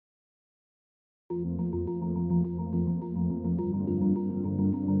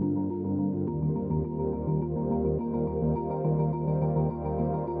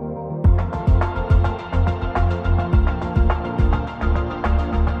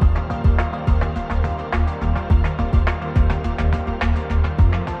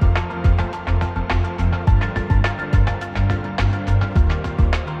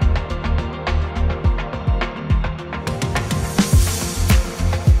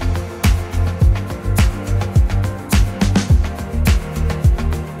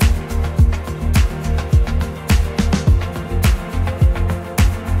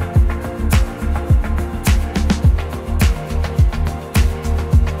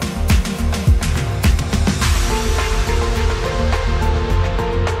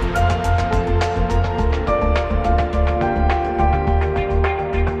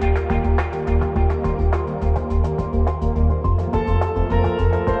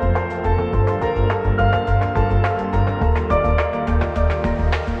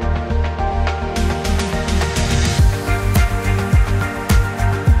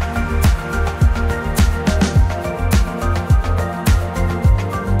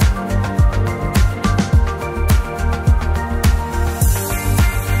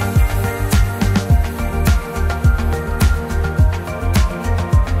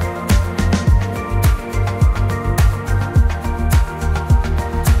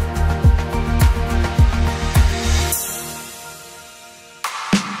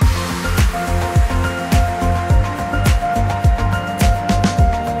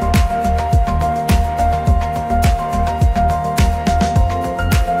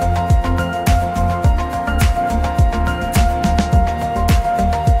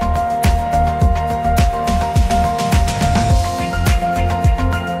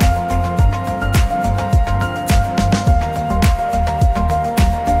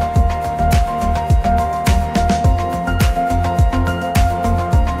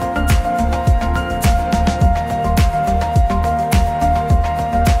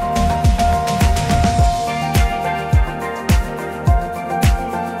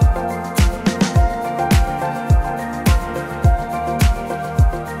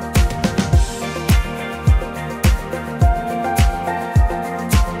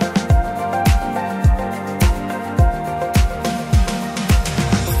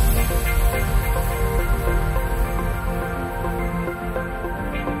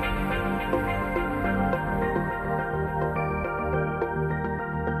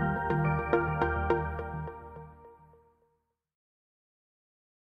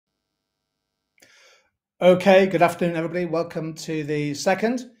Okay, good afternoon, everybody. Welcome to the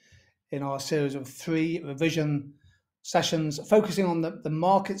second in our series of 3 revision sessions focusing on the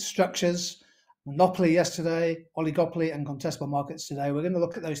market structures, monopoly yesterday, oligopoly, and contestable markets today. We're going to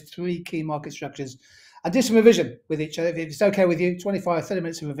look at those 3 key market structures and do some revision with each other. If it's okay with you, 25, 30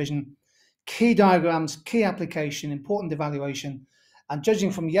 minutes of revision, key diagrams, key application, important evaluation. And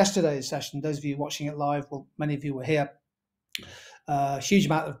judging from yesterday's session, those of you watching it live, well, many of you were here. Huge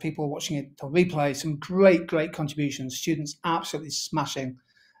amount of people watching it on replay. Some great contributions. Students absolutely smashing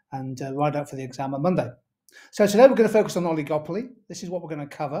and right up for the exam on Monday. So today we're going to focus on oligopoly. This is what we're going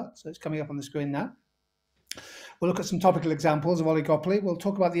to cover. So it's coming up on the screen now. We'll look at some topical examples of oligopoly. We'll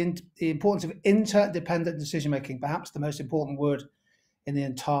talk about the importance of interdependent decision making, perhaps the most important word in the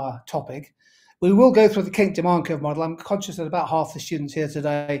entire topic. We will go through the kink demand curve model. I'm conscious that about half the students here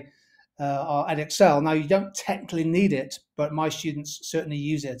today are at Excel. Now, you don't technically need it, but my students certainly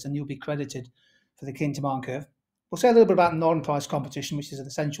use it, and you'll be credited for the kink demand curve. We'll say a little bit about non-price competition, which is an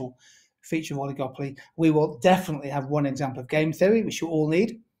essential feature of oligopoly. We will definitely have one example of game theory, which you all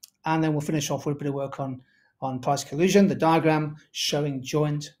need, and then we'll finish off with a bit of work on price collusion, the diagram showing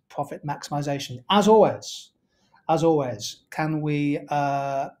joint profit maximization. As always, can we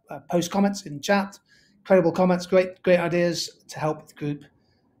post comments in chat? Incredible comments, great ideas to help the group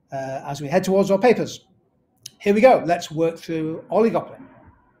as we head towards our papers. Here we go. Let's work through oligopoly.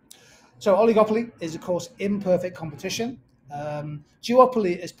 So oligopoly is, of course, imperfect competition.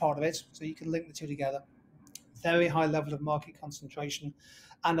 Duopoly is part of it, so you can link the two together. Very high level of market concentration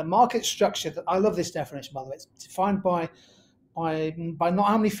and a market structure that, I love this definition, by the way, it's defined by not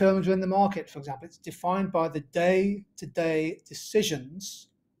how many firms are in the market, for example. It's defined by the day-to-day decisions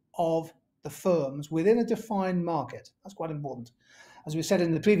of the firms within a defined market. That's quite important. As we said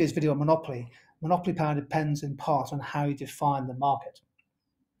in the previous video on monopoly power depends in part on how you define the market.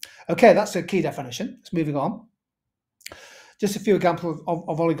 Okay, that's a key definition. Let's moving on. Just a few examples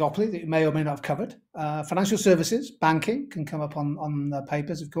of oligopoly that you may or may not have covered. Financial services, banking can come up on the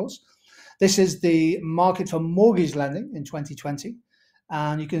papers, of course. This is the market for mortgage lending in 2020.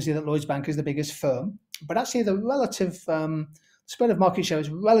 And you can see that Lloyds Bank is the biggest firm. But actually the relative spread of market share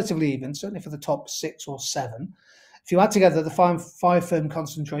is relatively even, certainly for the top 6 or 7. If you add together the five firm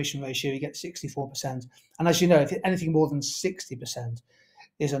concentration ratio, you get 64%. And as you know, if anything more than 60%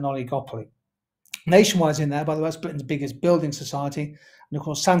 is an oligopoly. Nationwide's in there, by the way, it's Britain's biggest building society. And of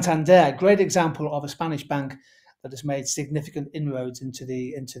course, Santander, great example of a Spanish bank that has made significant inroads into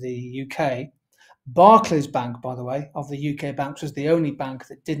the UK. Barclays Bank, by the way, of the UK banks, was the only bank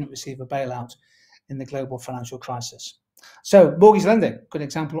that didn't receive a bailout in the global financial crisis. So mortgage lending, good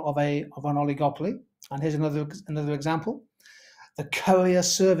example of an oligopoly. And here's another example. The courier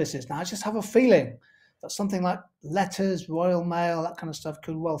services. Now, I just have a feeling that something like letters, Royal Mail, that kind of stuff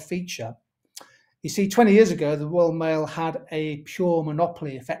could well feature. You see, 20 years ago, the Royal Mail had a pure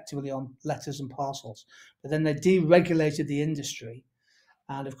monopoly effectively on letters and parcels. But then they deregulated the industry.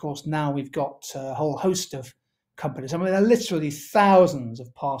 And of course, now we've got a whole host of companies. I mean, there are literally thousands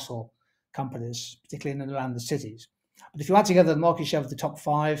of parcel companies, particularly in and around the cities. But if you add together the market share of the top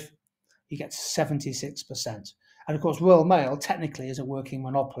 5, you get 76%. And of course, Royal Mail technically is a working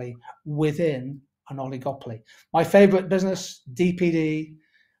monopoly within an oligopoly. My favorite business, DPD,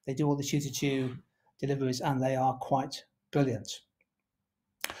 they do all the choo-to-choo deliveries and they are quite brilliant.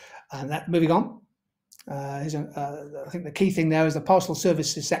 And that, moving on, I think the key thing there is the parcel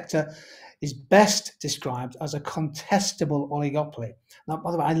services sector is best described as a contestable oligopoly. Now,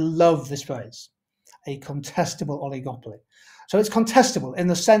 by the way, I love this phrase, a contestable oligopoly. So it's contestable in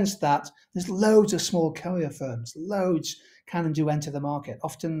the sense that there's loads of small courier firms, loads can and do enter the market,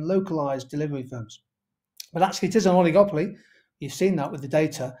 often localized delivery firms. But actually it is an oligopoly. You've seen that with the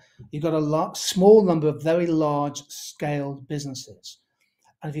data. You've got a small number of very large scaled businesses.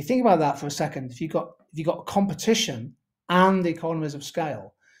 And if you think about that for a second, if you've got competition and economies of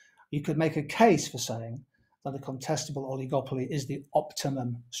scale, you could make a case for saying that a contestable oligopoly is the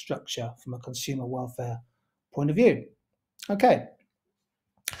optimum structure from a consumer welfare point of view. Okay.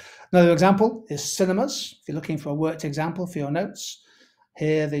 Another example is cinemas. If you're looking for a worked example for your notes,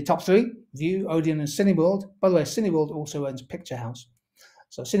 here the top 3, View, Odeon and Cineworld. By the way, Cineworld also owns Picture House.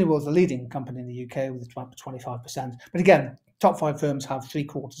 So Cineworld is the leading company in the UK with about 25%. But again, top 5 firms have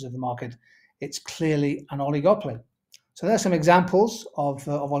 3/4 of the market. It's clearly an oligopoly. So there's some examples of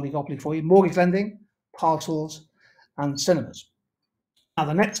oligopoly for you. Mortgage lending, parcels and cinemas. Now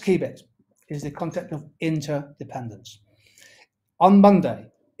the next key bit is the concept of interdependence. On Monday,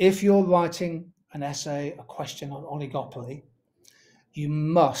 if you're writing an essay, a question on oligopoly, you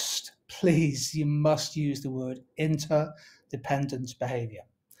must use the word interdependent behavior.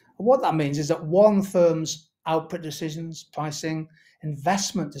 And what that means is that one firm's output decisions, pricing,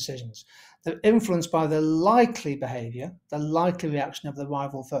 investment decisions, they're influenced by the likely behavior, the likely reaction of the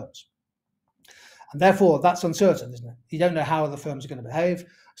rival firms. And therefore, that's uncertain, isn't it? You don't know how the firms are going to behave.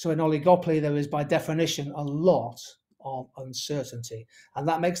 So in oligopoly, there is by definition a lot of uncertainty, and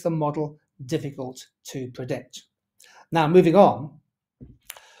that makes the model difficult to predict. Now, moving on,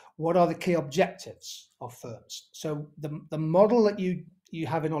 what are the key objectives of firms? So the model that you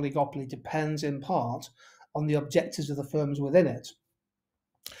have in oligopoly depends in part on the objectives of the firms within it.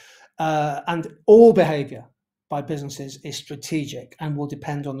 And all behavior by businesses is strategic and will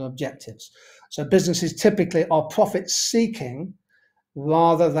depend on the objectives. So businesses typically are profit seeking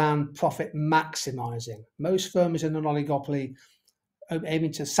rather than profit maximizing. Most firms in an oligopoly are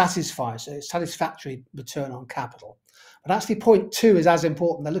aiming to satisfy, so satisfactory return on capital. But actually point two is as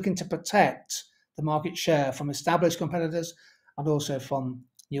important. They're looking to protect the market share from established competitors and also from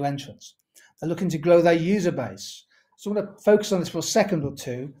new entrants. They're looking to grow their user base. So I want to focus on this for a second or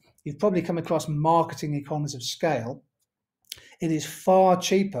two. You've probably come across marketing economies of scale. It is far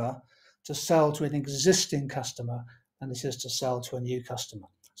cheaper to sell to an existing customer than it is to sell to a new customer.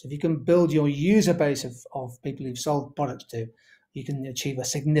 So if you can build your user base of people you've sold products to, you can achieve a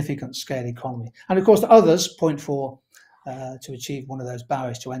significant scale economy. And of course, the others point for to achieve one of those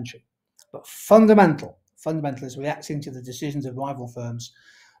barriers to entry. But fundamental is reacting to the decisions of rival firms,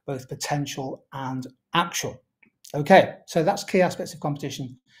 both potential and actual. Okay, so that's key aspects of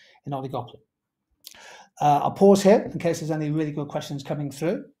competition in oligopoly. I'll pause here in case there's any really good questions coming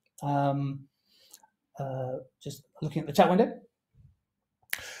through. Just looking at the chat window.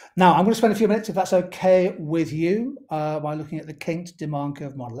 Now, I'm going to spend a few minutes, if that's okay with you, by looking at the kinked demand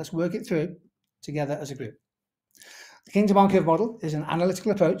curve model. Let's work it through together as a group. The kinked demand curve model is an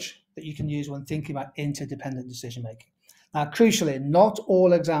analytical approach that you can use when thinking about interdependent decision making. Now, crucially, not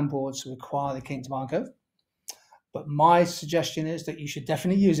all exam boards require the kinked demand curve, but my suggestion is that you should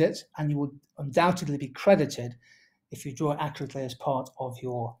definitely use it, and you will undoubtedly be credited if you draw it accurately as part of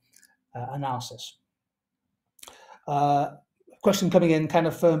your analysis. Question coming in: can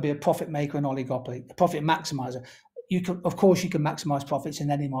a firm be a profit maker in oligopoly, a profit maximizer? Of course, you can maximize profits in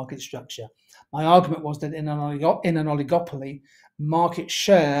any market structure. My argument was that in an oligopoly, market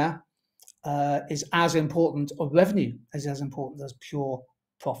share is as important, or revenue is as important as pure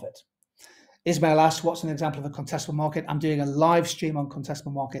profit. Ismail asks, what's an example of a contestable market? I'm doing a live stream on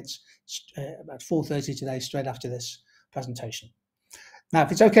contestable markets at 4:30 today, straight after this presentation. Now,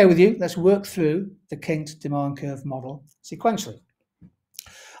 if it's okay with you, let's work through the kinked demand curve model sequentially.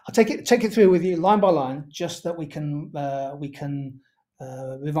 I'll take it through with you line by line, just that we can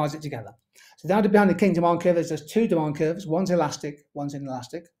revise it together. So down to behind the kinked demand curve, there's two demand curves. One's elastic, one's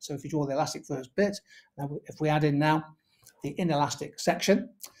inelastic. So if you draw the elastic first bit, now if we add in now the inelastic section,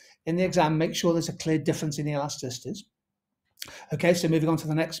 in the exam, make sure there's a clear difference in the elasticities. Okay, so moving on to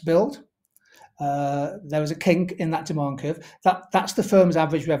the next build. There is a kink in that demand curve. That's the firm's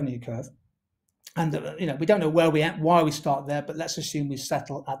average revenue curve. And we don't know why we start there, but let's assume we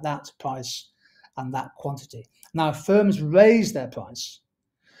settle at that price and that quantity. Now, if firms raise their price,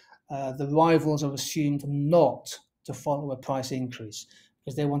 the rivals are assumed not to follow a price increase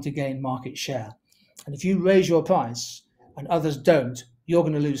because they want to gain market share. And if you raise your price and others don't, you're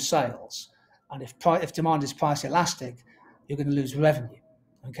going to lose sales. And if demand is price elastic, you're going to lose revenue.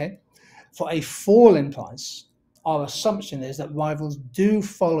 Okay. For a fall in price, our assumption is that rivals do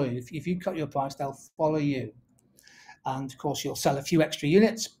follow you. If you cut your price, they'll follow you. And of course, you'll sell a few extra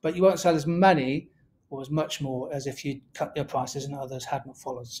units, but you won't sell as many or as much more as if you cut your prices and others hadn't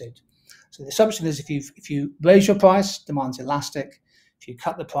followed suit. So the assumption is if you raise your price, demand's elastic. If you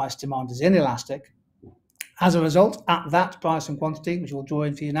cut the price, demand is inelastic. As a result, at that price and quantity, which we'll draw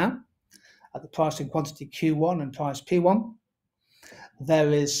in for you now, at the price and quantity Q1 and price P1,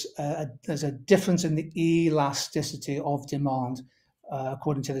 there's a difference in the elasticity of demand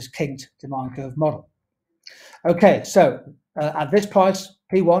according to this kinked demand curve model. Okay, so at this price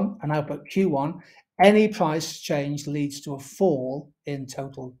P1 and output Q1, any price change leads to a fall in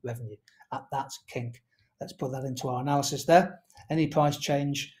total revenue at that kink. Let's put that into our analysis there. Any price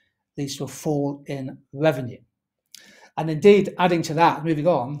change leads to a fall in revenue. And indeed, adding to that, moving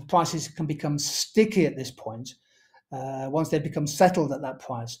on, prices can become sticky at this point once they become settled at that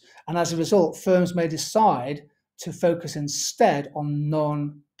price. And as a result, firms may decide to focus instead on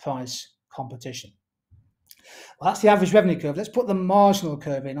non-price competition. Well, that's the average revenue curve. Let's put the marginal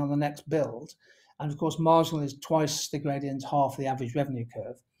curve in on the next build. And of course, marginal is twice the gradient, half the average revenue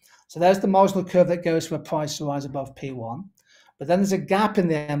curve. So there's the marginal curve that goes for a price to rise above P1. But then there's a gap in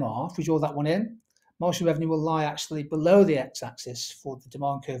the MR. If we draw that one in, marginal revenue will lie actually below the x-axis for the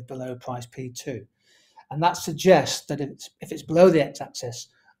demand curve below price P2. And that suggests that if it's below the x-axis,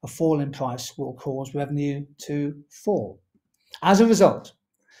 a fall in price will cause revenue to fall. As a result,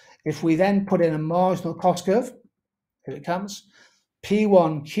 if we then put in a marginal cost curve, here it comes,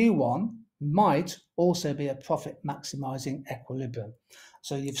 P1, Q1 might also be a profit maximizing equilibrium.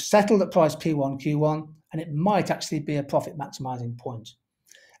 So you've settled at price P1, Q1, and it might actually be a profit maximizing point.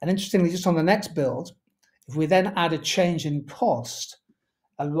 And interestingly, just on the next build, if we then add a change in cost,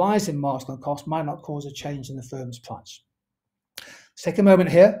 a rise in marginal cost might not cause a change in the firm's price. Let's take a moment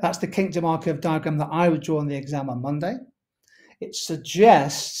here. That's the kink demand curve diagram that I would draw on the exam on Monday. It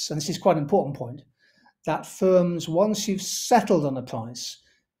suggests, and this is quite an important point, that firms, once you've settled on a price,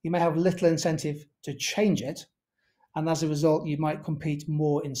 you may have little incentive to change it, and as a result, you might compete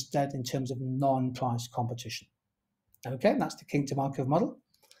more instead in terms of non-price competition. Okay, that's the kink demand curve model.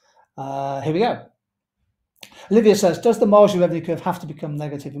 Here we go. Olivia says, does the marginal revenue curve have to become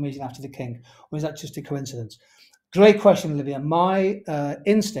negative immediately after the kink, or is that just a coincidence? Great question, Olivia. My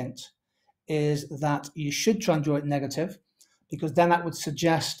instinct is that you should try and draw it negative, because then that would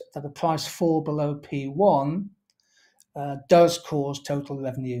suggest that the price fall below P1 does cause total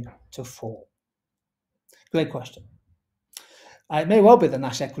revenue to fall. Great question. It may well be the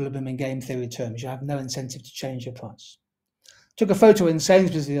Nash equilibrium in game theory terms. You have no incentive to change your price. Took a photo in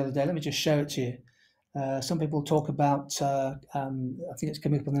Sainsbury's the other day. Let me just show it to you. Some people talk about, I think it's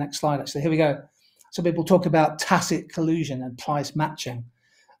coming up on the next slide actually. Here we go. Some people talk about tacit collusion and price matching.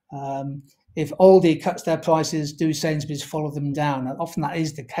 If Aldi cuts their prices, do Sainsbury's follow them down? And often that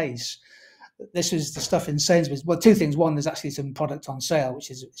is the case. This is the stuff in Sainsbury's. Well, two things. One, there's actually some product on sale, which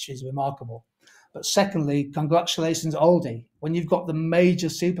is remarkable. But secondly, congratulations, Aldi. When you've got the major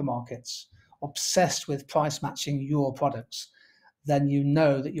supermarkets obsessed with price matching your products, then you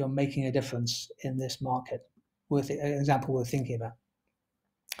know that you're making a difference in this market. An example worth thinking about.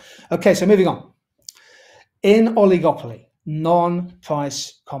 Okay, so moving on. In oligopoly,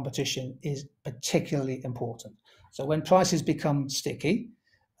 non-price competition is particularly important. So when prices become sticky,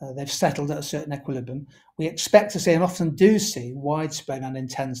 they've settled at a certain equilibrium, we expect to see, and often do see, widespread and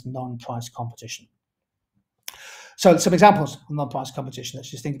intense non-price competition. So some examples of non-price competition,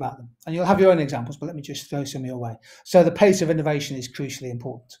 let's just think about them. And you'll have your own examples, but let me just throw some your way. So the pace of innovation is crucially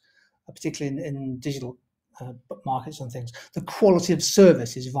important, particularly in digital markets and things. The quality of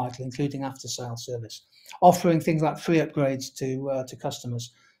service is vital, including after-sales service. Offering things like free upgrades to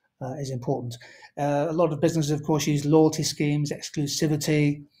customers is important. A lot of businesses, of course, use loyalty schemes,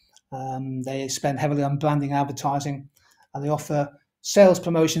 exclusivity. They spend heavily on branding, advertising, and they offer sales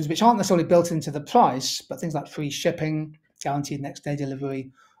promotions which aren't necessarily built into the price, but things like free shipping, guaranteed next day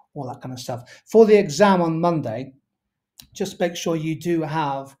delivery, all that kind of stuff. For the exam on Monday, just make sure you do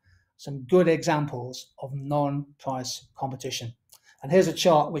have some good examples of non-price competition. And here's a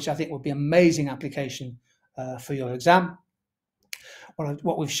chart which I think would be amazing application for your exam.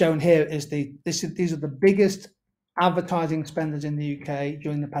 What we've shown here is these are the biggest advertising spenders in the UK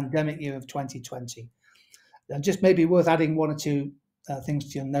during the pandemic year of 2020. And just maybe worth adding one or two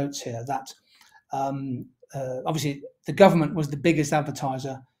things to your notes here, that obviously the government was the biggest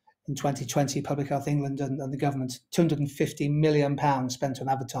advertiser in 2020, Public Health England and the government, £250 million spent on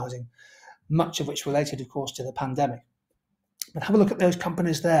advertising, much of which related, of course, to the pandemic. But have a look at those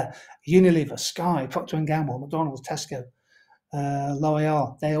companies there: Unilever, Sky, Procter & Gamble, McDonald's, Tesco,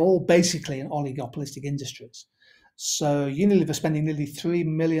 L'Oreal. They're all basically in oligopolistic industries. So Unilever spending nearly £3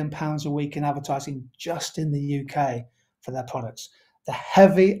 million a week in advertising just in the UK for their products. The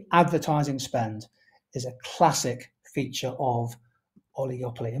heavy advertising spend is a classic feature of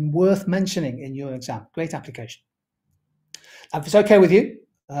oligopoly and worth mentioning in your exam. Great application. Now, if it's okay with you,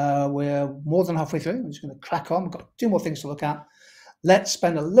 we're more than halfway through. I'm just going to crack on. We've got two more things to look at. Let's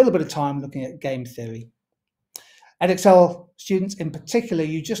spend a little bit of time looking at game theory. Edexcel students in particular,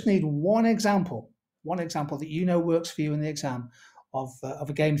 you just need one example that you know works for you in the exam of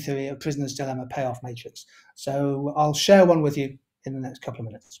a game theory, a prisoner's dilemma payoff matrix. So I'll share one with you in the next couple of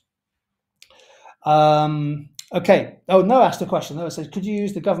minutes. Okay. Oh, Noah asked a question. Noah says, could you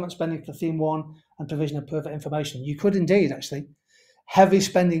use the government spending for theme 1 and provision of perfect information? You could indeed, actually. Heavy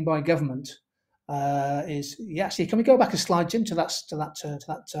spending by government actually, can we go back a slide, Jim, to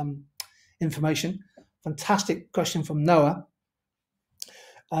that information? Fantastic question from Noah.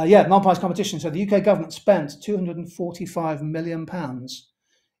 Non-price competition. So the UK government spent £245 million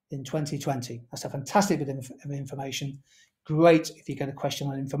in 2020. That's a fantastic bit of information. Great if you get a question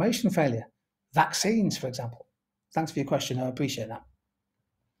on information failure. Vaccines, for example. Thanks for your question. I appreciate that.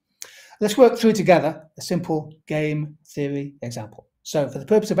 Let's work through together a simple game theory example. So for the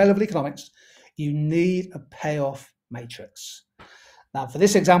purpose of A-level economics, You need a payoff matrix. Now, for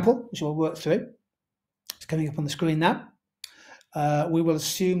this example, which we'll work through, it's coming up on the screen now. We will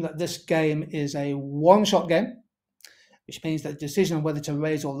assume that this game is a one-shot game, which means that the decision on whether to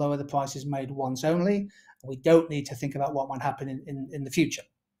raise or lower the price is made once only. We don't need to think about what might happen in the future.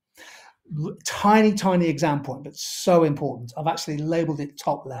 Tiny example, but so important. I've actually labeled it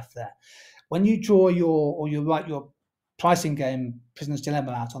top left there. When you draw you write your pricing game, Prisoner's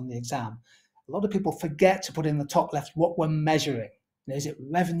Dilemma, out on the exam, a lot of people forget to put in the top left what we're measuring. Is it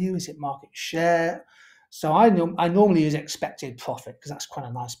revenue? Is it market share? So I normally use expected profit because that's quite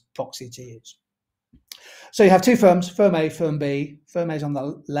a nice proxy to use. So you have two firms, firm A, firm B. Firm A is on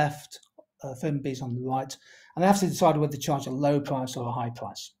the left, firm B is on the right, and they have to decide whether to charge a low price or a high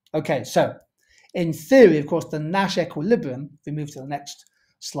price. Okay, so in theory, of course, the Nash equilibrium, if we move to the next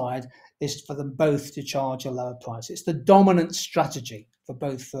slide, is for them both to charge a lower price. It's the dominant strategy for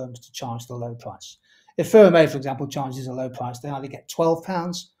both firms to charge the low price. If firm A, for example, charges a low price, they either get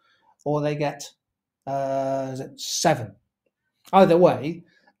 £12 or they get 7. Either way,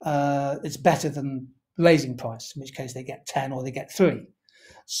 it's better than raising price, in which case they get 10 or they get 3.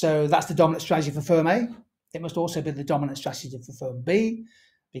 So that's the dominant strategy for firm A. It must also be the dominant strategy for firm B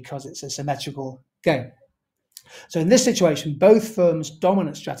because it's a symmetrical game. So in this situation, both firms'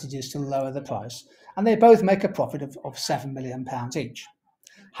 dominant strategy is to lower the price, and they both make a profit of £7 million each.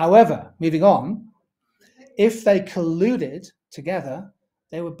 However, moving on, if they colluded together,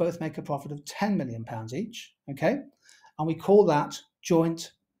 they would both make a profit of £10 million each, okay? And we call that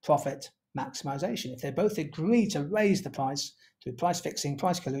joint profit maximization. If they both agree to raise the price through price fixing,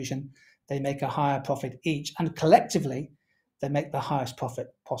 price collusion, they make a higher profit each, and collectively, they make the highest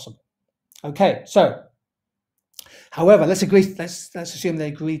profit possible. Okay, so, however, let's assume they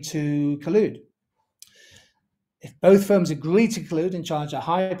agree to collude. If both firms agree to collude and charge a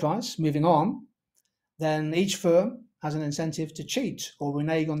higher price, moving on, then each firm has an incentive to cheat or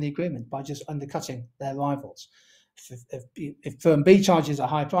renege on the agreement by just undercutting their rivals. If firm B charges a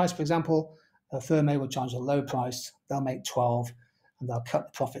high price, for example, firm A will charge a low price, they'll make 12 and they'll cut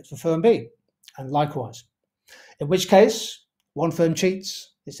the profit for firm B, and likewise. In which case, one firm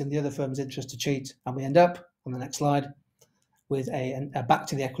cheats, it's in the other firm's interest to cheat, and we end up, on the next slide, with a back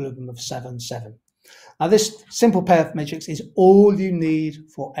to the equilibrium of 7-7. Now this simple payoff matrix is all you need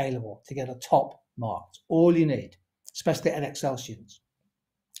for A-level to get a top mark. All you need, especially at Excel students.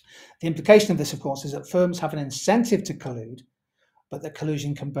 The implication of this, of course, is that firms have an incentive to collude, but that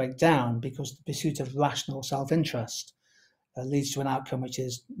collusion can break down because the pursuit of rational self-interest leads to an outcome which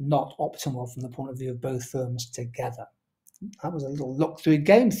is not optimal from the point of view of both firms together. That was a little look through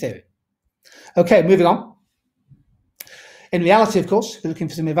game theory. Okay, moving on. In reality, of course, if you're looking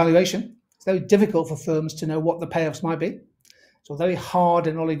for some evaluation, it's very difficult for firms to know what the payoffs might be. So very hard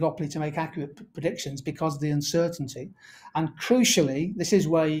in oligopoly to make accurate predictions because of the uncertainty. And crucially, this is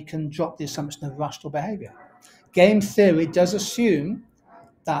where you can drop the assumption of rational behavior. Game theory does assume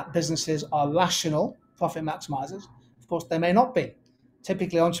that businesses are rational profit maximizers. Of course, they may not be.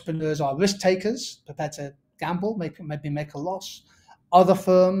 Typically, entrepreneurs are risk takers, prepared to gamble, maybe make a loss. Other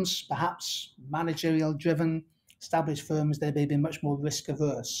firms, perhaps managerial driven, established firms, they may be much more risk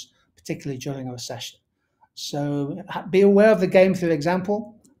averse, particularly during a recession. So be aware of the game theory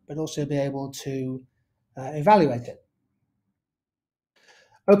example, but also be able to evaluate it.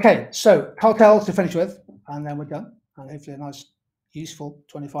 Okay, so cartels to finish with, and then we're done. And hopefully a nice, useful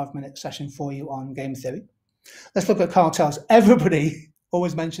 25-minute session for you on game theory. Let's look at cartels. Everybody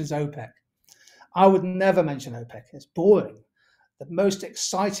always mentions OPEC. I would never mention OPEC. It's boring. The most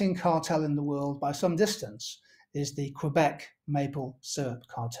exciting cartel in the world by some distance is the Quebec maple syrup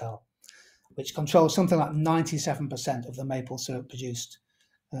cartel, which controls something like 97% of the maple syrup produced.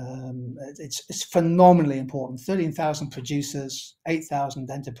 It's phenomenally important. 13,000 producers, 8,000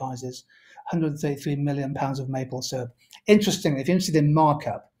 enterprises, 133 million pounds of maple syrup. Interestingly, if you're interested in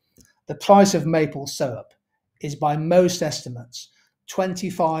markup, the price of maple syrup is by most estimates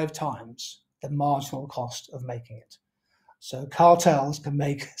 25 times the marginal cost of making it. So cartels can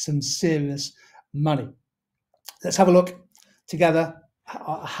make some serious money. Let's have a look together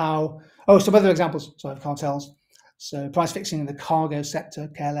some other examples, of cartels. So price fixing in the cargo sector,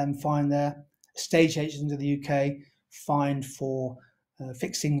 KLM fined there. Estate agents in the UK fined for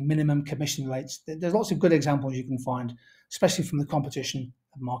fixing minimum commission rates. There's lots of good examples you can find, especially from the Competition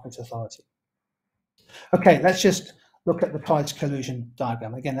and Markets Authority. Okay, let's just look at the price collusion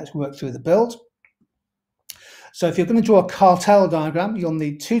diagram. Again, let's work through the build. So if you're going to draw a cartel diagram, you'll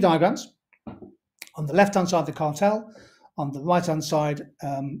need two diagrams. On the left-hand side of the cartel, on the right-hand side,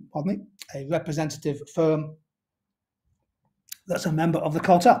 a representative firm that's a member of the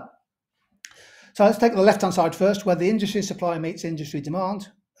cartel. So let's take the left-hand side first, where the industry supply meets industry demand.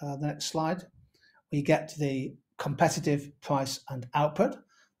 The next slide. We get the competitive price and output.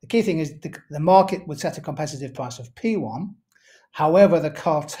 The key thing is the market would set a competitive price of P1. However, the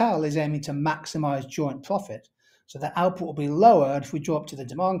cartel is aiming to maximize joint profit. So the output will be lower. If we draw up to the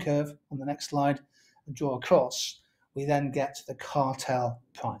demand curve on the next slide and draw across, we then get the cartel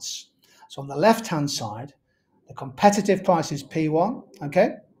price. So on the left-hand side, the competitive price is P1,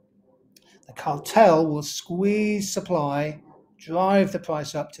 okay? The cartel will squeeze supply, drive the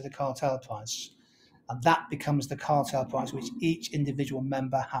price up to the cartel price, and that becomes the cartel price which each individual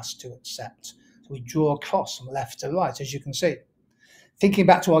member has to accept. So we draw across from left to right, as you can see. Thinking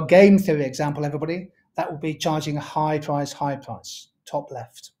back to our game theory example, everybody, that will be charging a high price, top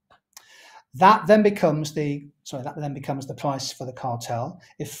left. That then becomes the price for the cartel.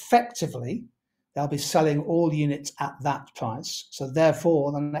 Effectively, they'll be selling all units at that price. So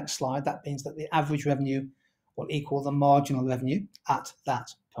therefore, the next slide, that means that the average revenue will equal the marginal revenue at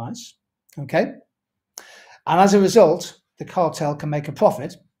that price. Okay? And as a result, the cartel can make a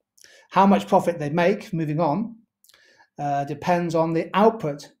profit. How much profit they make, moving on, depends on the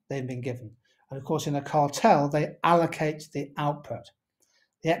output they've been given. And of course, in a cartel, they allocate the output.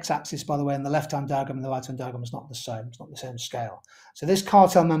 The x-axis, by the way, in the left-hand diagram and the right-hand diagram is not the same. It's not the same scale. So this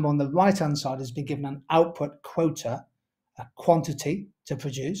cartel member on the right-hand side has been given an output quota, a quantity to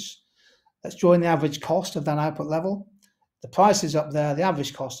produce. Let's join the average cost of that output level. The price is up there, the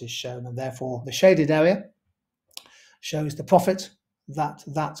average cost is shown, and therefore the shaded area shows the profit that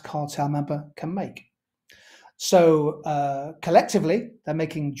that cartel member can make. So collectively, they're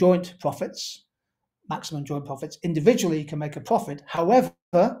making joint profits, maximum joint profits. Individually, you can make a profit. However,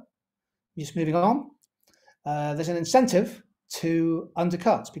 just moving on, there's an incentive to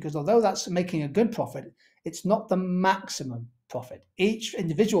undercut, because although that's making a good profit, it's not the maximum profit. Each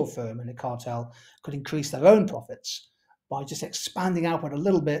individual firm in a cartel could increase their own profits by just expanding output a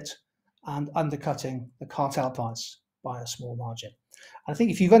little bit and undercutting the cartel price by a small margin. I think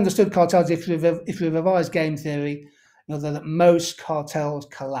if you've understood cartels, if you revise game theory, you'll know that most cartels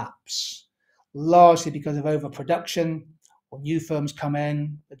collapse, largely because of overproduction, or new firms come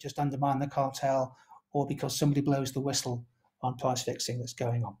in that just undermine the cartel, or because somebody blows the whistle on price fixing that's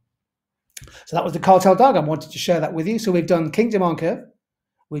going on. So that was the cartel diagram. I wanted to share that with you. So we've done king demand curve,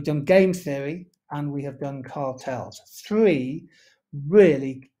 we've done game theory, and we have done cartels. 3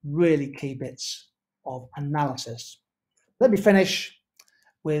 really, really key bits of analysis. Let me finish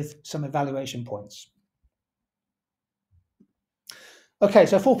with some evaluation points. Okay,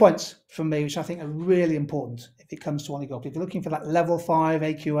 so 4 points from me, which I think are really important if it comes to oligopoly. If you're looking for that level 5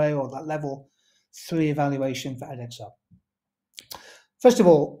 AQA or that level 3 evaluation for EdXR. First of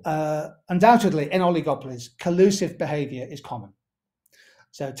all, undoubtedly in oligopolies, collusive behavior is common.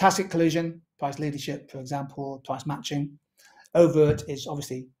 So tacit collusion, price leadership, for example, price matching. Overt is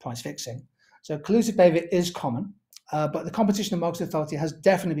obviously price fixing. So collusive behavior is common, but the Competition and Markets Authority has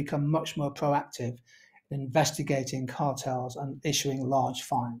definitely become much more proactive in investigating cartels and issuing large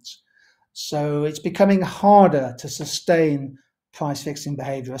fines. So it's becoming harder to sustain price fixing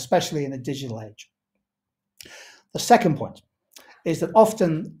behavior, especially in a digital age. The second point is that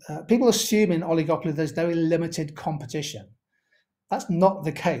often people assume in oligopoly there's very limited competition. That's not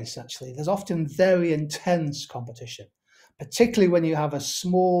the case, actually. There's often very intense competition, particularly when you have a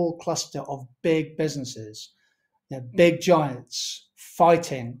small cluster of big businesses, big giants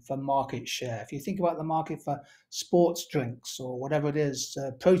fighting for market share. If you think about the market for sports drinks or whatever it is,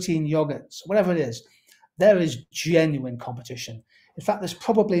 protein yogurts, whatever it is, there is genuine competition. In fact, there's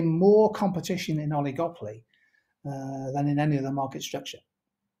probably more competition in oligopoly than in any other market structure.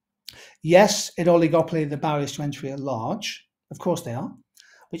 Yes, in oligopoly, the barriers to entry are large. Of course they are,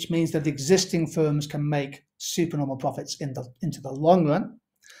 which means that existing firms can make supernormal profits into the long run.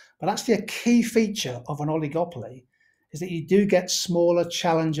 But actually a key feature of an oligopoly is that you do get smaller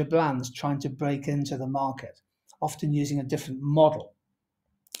challenger brands trying to break into the market, often using a different model.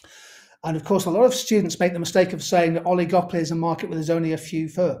 And of course, a lot of students make the mistake of saying that oligopoly is a market where there's only a few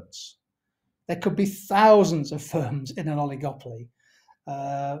firms. There could be thousands of firms in an oligopoly,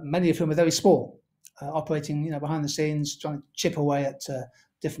 many of whom are very small, operating behind the scenes, trying to chip away at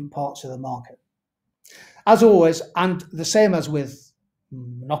different parts of the market. As always, and the same as with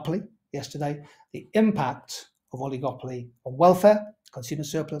monopoly yesterday, the impact of oligopoly on welfare, consumer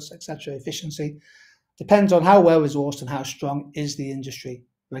surplus, etc., efficiency, depends on how well resourced and how strong is the industry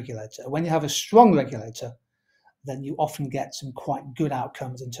regulator. When you have a strong regulator, then you often get some quite good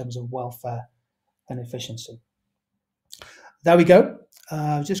outcomes in terms of welfare and efficiency. There we go.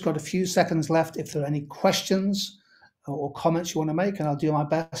 I've just got a few seconds left. If there are any questions or comments you want to make, and I'll do my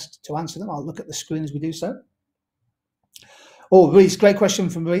best to answer them. I'll look at the screen as we do so. Oh, Reese, great question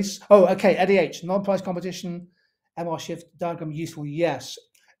from Reese. Oh, okay, Eddie H, non-price competition, MR shift diagram useful? Yes,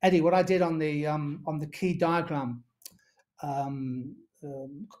 Eddie. What I did on the key diagram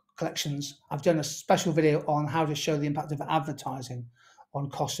collections, I've done a special video on how to show the impact of advertising on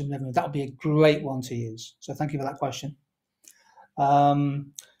cost and revenue. That would be a great one to use. So thank you for that question.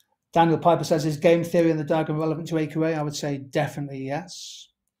 Daniel Piper says, is game theory and the diagram relevant to AQA? I would say definitely yes.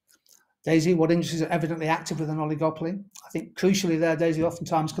 Daisy, what industries are evidently active with an oligopoly? I think crucially there, Daisy,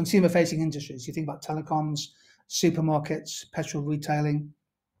 oftentimes consumer-facing industries. You think about telecoms, supermarkets, petrol retailing.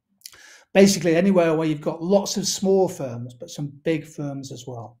 Basically anywhere where you've got lots of small firms, but some big firms as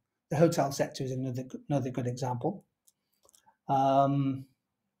well. The hotel sector is another good example.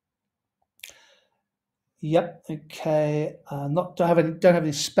 Yep. Okay. Don't have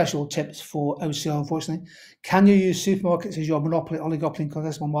any special tips for OCR, unfortunately. Can you use supermarkets as your monopoly, oligopoly, and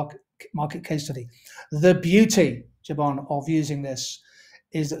contestable market case study? The beauty, Jabon, of using this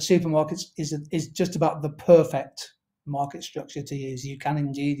is that supermarkets is just about the perfect market structure to use. You can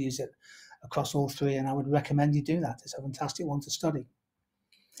indeed use it across all three, and I would recommend you do that. It's a fantastic one to study.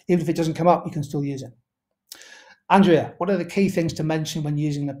 Even if it doesn't come up, you can still use it. Andrea, what are the key things to mention when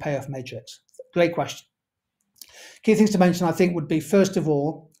using the payoff matrix? Great question. Key things to mention, I think, would be, first of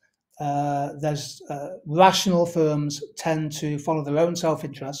all, there's rational firms tend to follow their own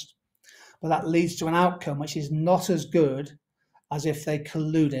self-interest, but that leads to an outcome which is not as good as if they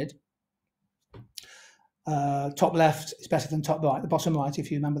colluded. Top left is better than top right, the bottom right, if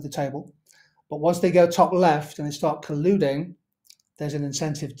you remember the table. But once they go top left and they start colluding, there's an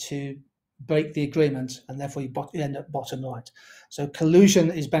incentive to break the agreement, and therefore you end up bottom right. So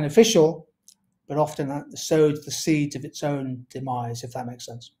collusion is beneficial, but often that sows the seeds of its own demise, if that makes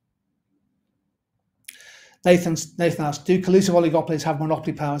sense. Nathan asks, do collusive oligopolies have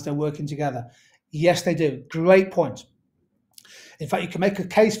monopoly powers? They're working together. Yes, they do. Great point. In fact, you can make a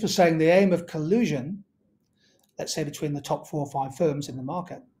case for saying the aim of collusion, let's say between the top 4 or 5 firms in the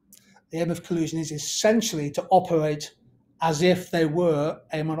market, the aim of collusion is essentially to operate as if they were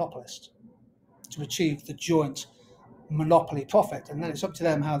a monopolist, to achieve the joint monopoly profit, and then it's up to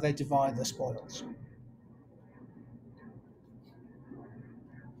them how they divide the spoils.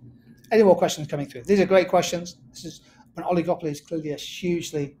 Any more questions coming through? These are great questions. This is an oligopoly is clearly a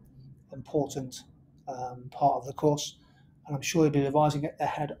hugely important part of the course, and I'm sure you'll be revising it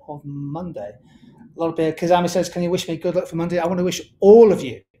ahead of Monday. A lot of people, Kazami says, can you wish me good luck for Monday? I want to wish all of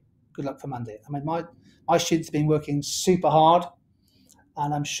you good luck for Monday. I mean, my students have been working super hard,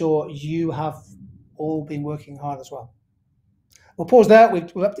 and I'm sure you have all been working hard as well. We'll pause there.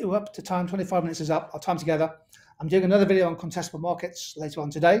 We're up to time. 25 minutes is up. Our time together. I'm doing another video on contestable markets later on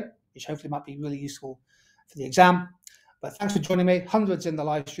today, which hopefully might be really useful for the exam. But thanks for joining me. Hundreds in the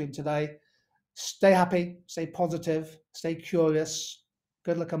live stream today. Stay happy, stay positive, stay curious.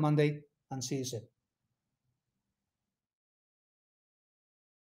 Good luck on Monday, and see you soon.